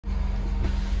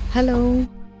Hello,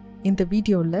 இந்த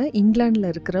வீடியோவில் இங்கிலாண்டில்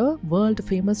இருக்கிற வேர்ல்டு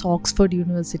ஃபேமஸ் ஆக்ஸ்ஃபோர்ட்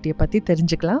யூனிவர்சிட்டியை பற்றி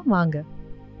தெரிஞ்சுக்கலாம் வாங்க.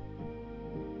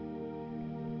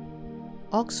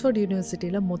 ஆக்ஸ்ஃபோர்ட்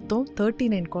யூனிவர்சிட்டியில் மொத்தம்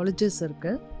 39 காலேஜஸ்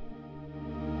இருக்குது.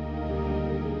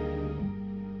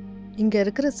 இங்கே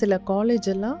இருக்கிற சில காலேஜ்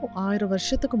எல்லாம் 1000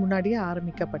 வருஷத்துக்கு முன்னாடியே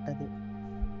ஆரம்பிக்கப்பட்டது.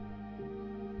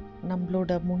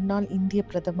 நம்மளோட முன்னாள் இந்திய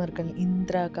பிரதமர்கள்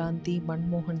இந்திரா காந்தி,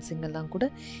 மன்மோகன் சிங் எல்லாம் கூட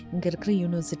இங்கே இருக்கிற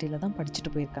யூனிவர்சிட்டியில் தான்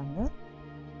படிச்சுட்டு போயிருக்காங்க.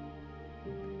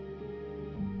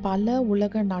 பல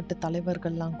உலக நாட்டு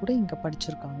தலைவர்கள்லாம் கூட இங்கே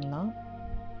படிச்சிருக்காங்களாம்.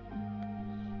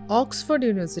 ஆக்ஸ்ஃபோர்ட்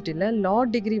யூனிவர்சிட்டியில் லா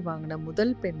டிகிரி வாங்கின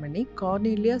முதல் பெண்மணி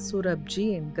கார்னேலியா சூரப்ஜி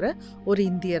என்கிற ஒரு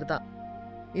இந்தியர் தான்.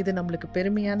 இது நம்மளுக்கு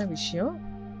பெருமையான விஷயம்.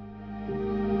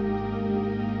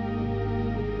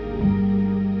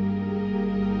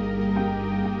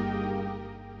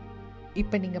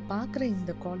 இப்போ நீங்கள் பார்க்குற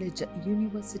இந்த காலேஜ்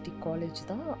யூனிவர்சிட்டி காலேஜ்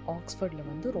தான் ஆக்ஸ்ஃபோர்டில்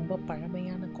வந்து ரொம்ப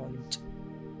பழமையான காலேஜ்.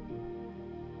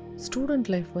 ஸ்டூடெண்ட்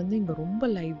லைஃப் வந்து இங்கே ரொம்ப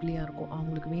லைவ்லியாக இருக்கும்.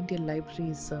 அவங்களுக்கு வேண்டிய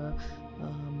லைப்ரரிஸு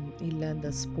இல்லை இந்த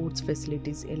ஸ்போர்ட்ஸ்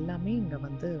ஃபெசிலிட்டிஸ் எல்லாமே இங்கே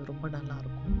வந்து ரொம்ப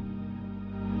நல்லாயிருக்கும்.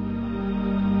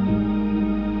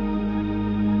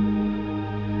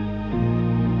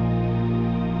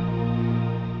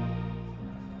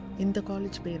 இந்த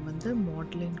காலேஜ் பேர் வந்து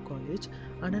மேக்டலன் காலேஜ்.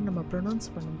 ஆனால் நம்ம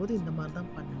ப்ரொனவுன்ஸ் பண்ணும்போது இந்த மாதிரி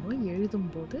தான் பண்ணணும்,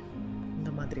 எழுதும்போது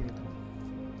இந்த மாதிரி எழுதணும்.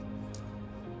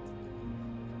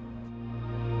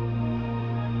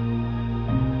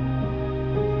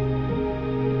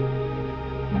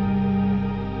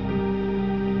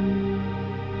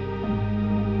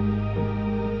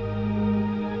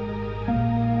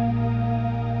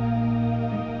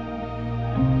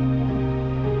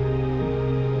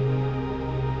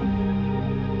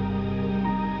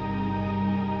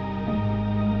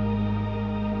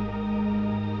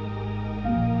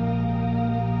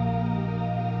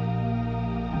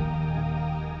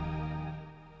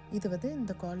 இது வந்து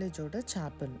இந்த காலேஜோட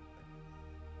சாப்பல்.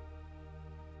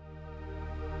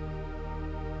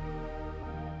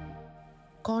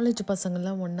 காலேஜ்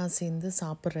பசங்கள்லாம் ஒன்றா சேர்ந்து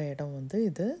சாப்பிட்ற இடம் வந்து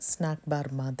இது ஸ்நாக் பார்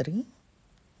மாதிரி.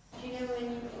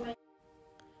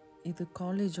 இது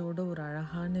காலேஜோட ஒரு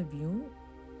அழகான வியூ.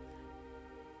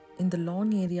 இந்த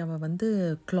லான் ஏரியாவை வந்து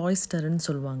கிளாய்ஸ்டர்ன்னு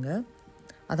சொல்லுவாங்க.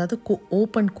 அதாவது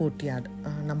ஓப்பன் கோர்ட்யார்டு.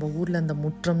 நம்ம ஊரில் அந்த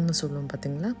முற்றம்னு சொல்லுவோம்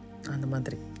பார்த்தீங்களா, அந்த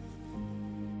மாதிரி.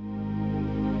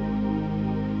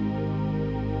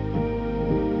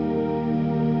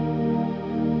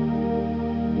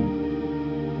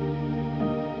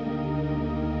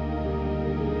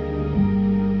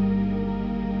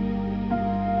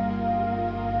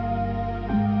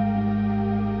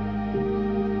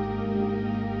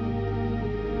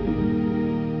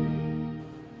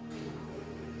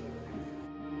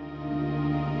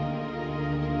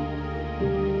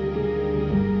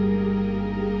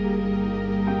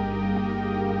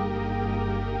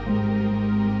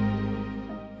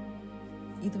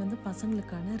 இது வந்து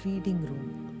பசங்களுக்கான ரீடிங் ரூம்.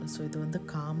 ஸோ இது வந்து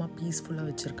காமாக பீஸ்ஃபுல்லாக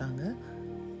வச்சுருக்காங்க.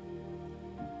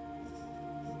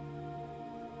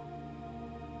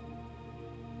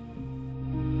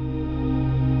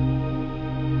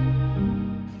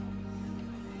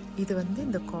 இது வந்து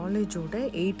இந்த காலேஜோட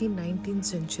 18-19th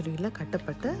செஞ்சுரியில்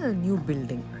கட்டப்பட்ட நியூ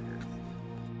பில்டிங்.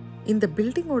 இந்த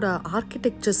பில்டிங்கோட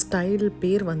ஆர்கிடெக்சர் ஸ்டைல்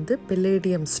பேர் வந்து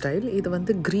பெல்லேடியம் ஸ்டைல். இது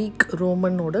வந்து க்ரீக்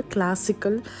ரோமனோட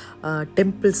கிளாசிக்கல்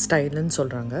டெம்பிள் ஸ்டைல்னு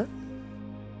சொல்கிறாங்க.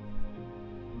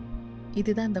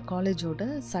 இதுதான் இந்த காலேஜோட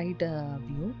சைடு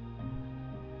வியூ.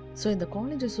 ஸோ இந்த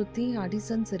காலேஜை சுற்றி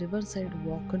அடிசன்ஸ் ரிவர் சைடு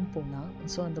வாக்குன்னு போகலாம்.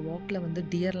 ஸோ அந்த வாக்கில் வந்து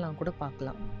டியர்லாம் கூட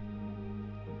பார்க்கலாம்.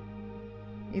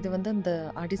 இது வந்து அந்த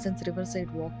அடிசன்ஸ் ரிவர்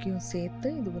சைடு வாக்கையும்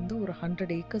சேர்த்து இது வந்து ஒரு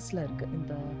 100 ஏக்கர்ஸில் இருக்குது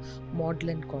இந்த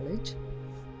மேக்டலன் காலேஜ்.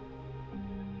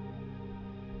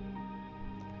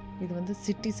 இது வந்து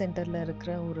சிட்டி சென்டரில்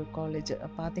இருக்கிற ஒரு காலேஜ்.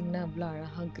 பார்த்திங்கன்னா அவ்வளோ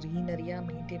அழகாக க்ரீனரியாக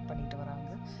மெயின்டைன் பண்ணிட்டு வராங்க.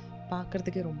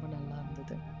 பார்க்குறதுக்கே ரொம்ப நல்லா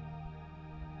இருந்தது.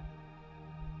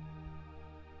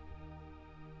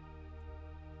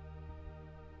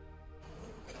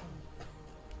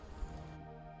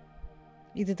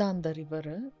 இதுதான் அந்த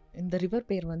ரிவரு. இந்த ரிவர்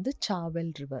பேர் வந்து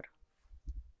சார்வெல் ரிவர்.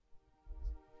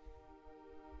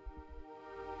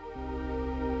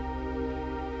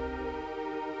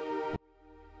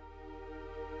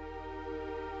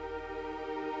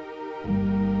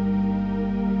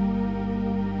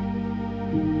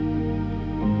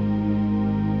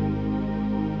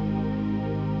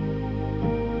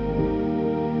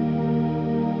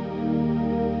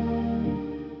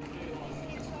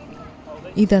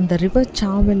 இது அந்த ரிவர்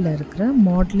சார்வெல்ல இருக்கிற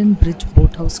மேக்டலன் பிரிட்ஜ்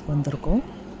போட் ஹவுஸ்க்கு வந்திருக்கோம்.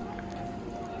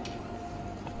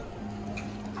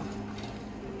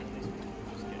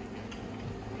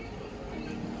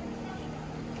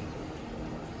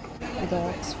 இது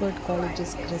Oxford Oxford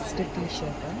colleges crest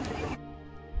T shirt.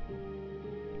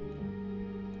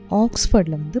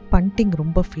 ஆக்ஸ்ஃபோர்டில் வந்து பண்டிங்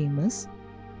ரொம்ப ஃபேமஸ்.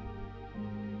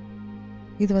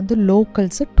 இது வந்து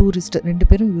லோக்கல்ஸு டூரிஸ்ட் 2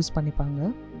 பேரும் யூஸ்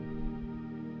பண்ணிப்பாங்க.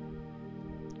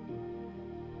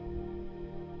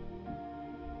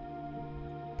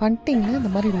 பண்டிங்னா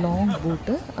இந்த மாதிரி லாங்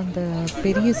போட்டு அந்த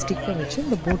பெரிய ஸ்டிக்கை வச்சு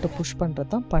இந்த போட்டை புஷ்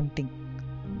பண்ணுறது தான் பண்டிங்.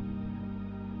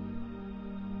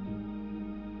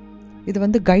 இது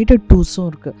வந்து கைடட் டூர்ஸும்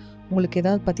இருக்குது. உங்களுக்கு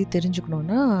ஏதாவது பற்றி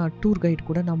தெரிஞ்சுக்கணுன்னா டூர் கைடு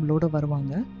கூட நம்மளோட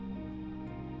வருவாங்க.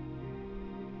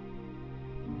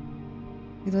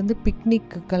 இது வந்து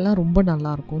பிக்னிக்குக்கெல்லாம் ரொம்ப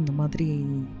நல்லாயிருக்கும் இந்த மாதிரி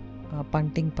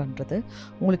பண்டிங் பண்ணுறது.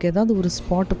 உங்களுக்கு ஏதாவது ஒரு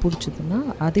ஸ்பாட்டு பிடிச்சதுன்னா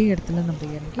அதே இடத்துல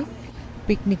நம்ம இறங்கி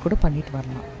பிக்னிக் கூட பண்ணிட்டு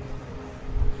வரலாம்.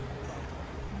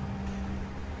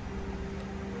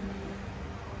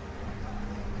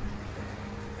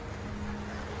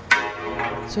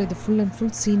 ஸோ இது full and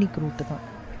full scenic route தான்.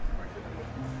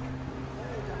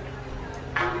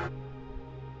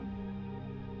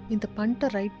 இந்த பண்ட்டை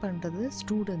ரைட் பண்ணுறது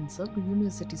ஸ்டூடெண்ட்ஸு,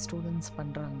 யூனிவர்சிட்டி ஸ்டூடெண்ட்ஸ்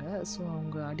பண்ணுறாங்க. ஸோ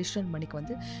அவங்க அடிஷ்னல் மணிக்கு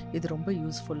வந்து இது ரொம்ப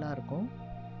யூஸ்ஃபுல்லாக இருக்கும்.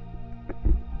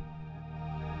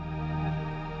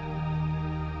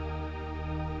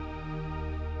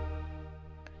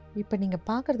 இப்போ நீங்கள்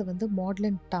பார்க்குறது வந்து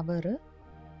மாடலன் டவரு,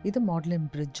 இது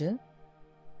மாடலன் பிரிட்ஜு.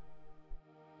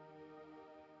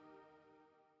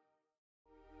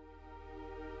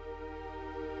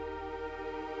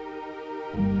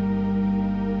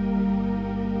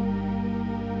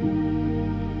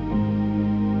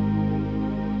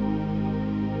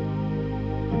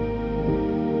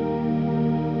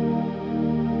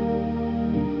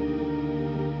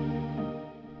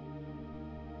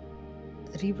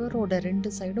 ரிவரோட 2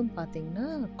 சைடும் பார்த்தீங்கன்னா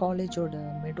காலேஜோட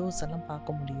மெடோஸ் எல்லாம்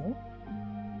பார்க்க முடியும்.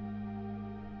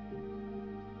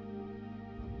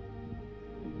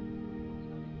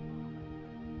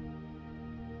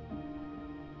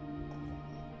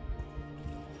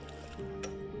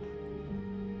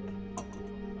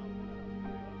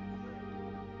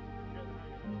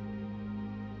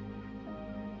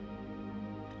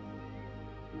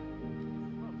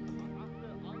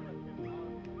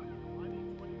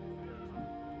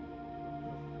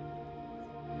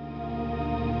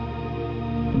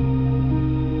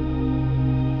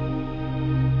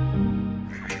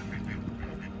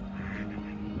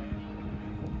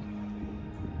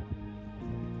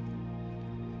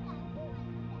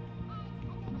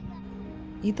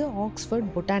 இது ஆக்ஸ்ஃபோர்ட்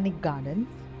பொட்டானிக் கார்டன்.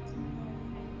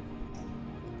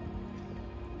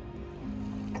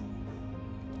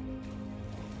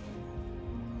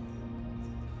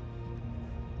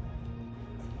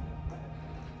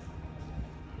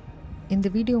 இந்த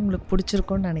வீடியோ உங்களுக்கு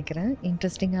பிடிச்சிருக்கும்னு நினைக்கிறேன்.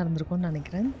 இன்ட்ரெஸ்டிங்காக இருந்திருக்கும்னு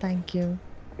நினைக்கிறேன். தேங்க்யூ.